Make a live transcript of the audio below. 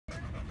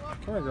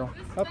Come here, girl.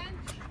 Up.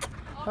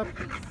 Up.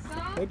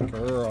 Good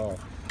girl.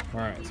 All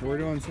right, so we're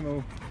doing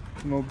some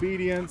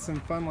obedience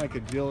and fun like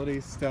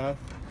agility stuff.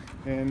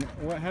 And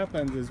what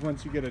happens is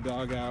once you get a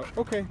dog out,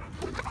 okay,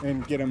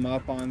 and get them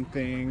up on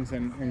things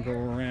and go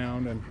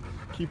around and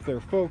keep their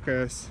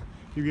focus,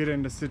 you get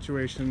into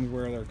situations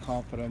where their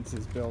confidence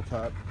is built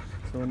up.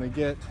 So when they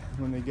get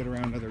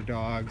around other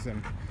dogs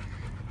and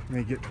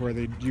they get to where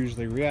they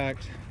usually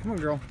react, come on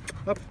girl,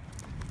 up.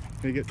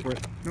 They get to where,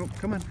 nope,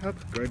 come on, up.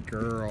 Good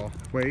girl.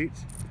 Wait.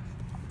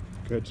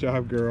 Good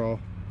job, girl.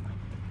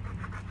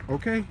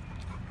 Okay.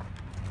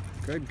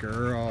 Good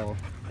girl.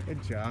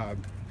 Good job.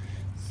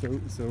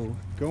 So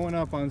going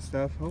up on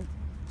stuff. Oh,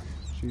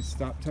 she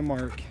stopped to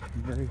mark.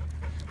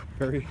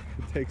 It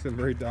takes a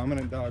very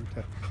dominant dog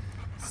to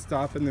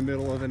stop in the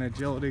middle of an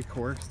agility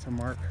course to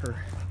mark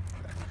her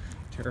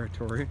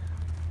territory.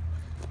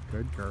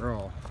 Good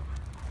girl.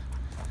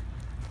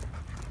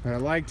 I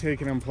like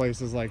taking them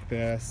places like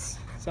this.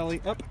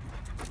 Sally, up.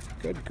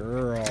 Good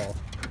girl.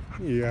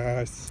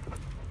 Yes.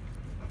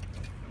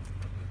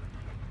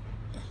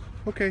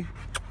 Okay.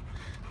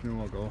 Then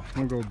we'll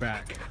go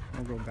back.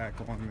 We'll go back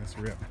along this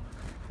rip.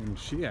 And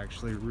she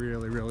actually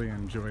really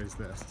enjoys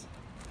this.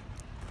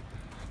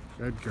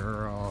 Good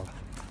girl.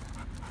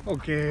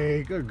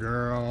 Okay, good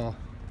girl.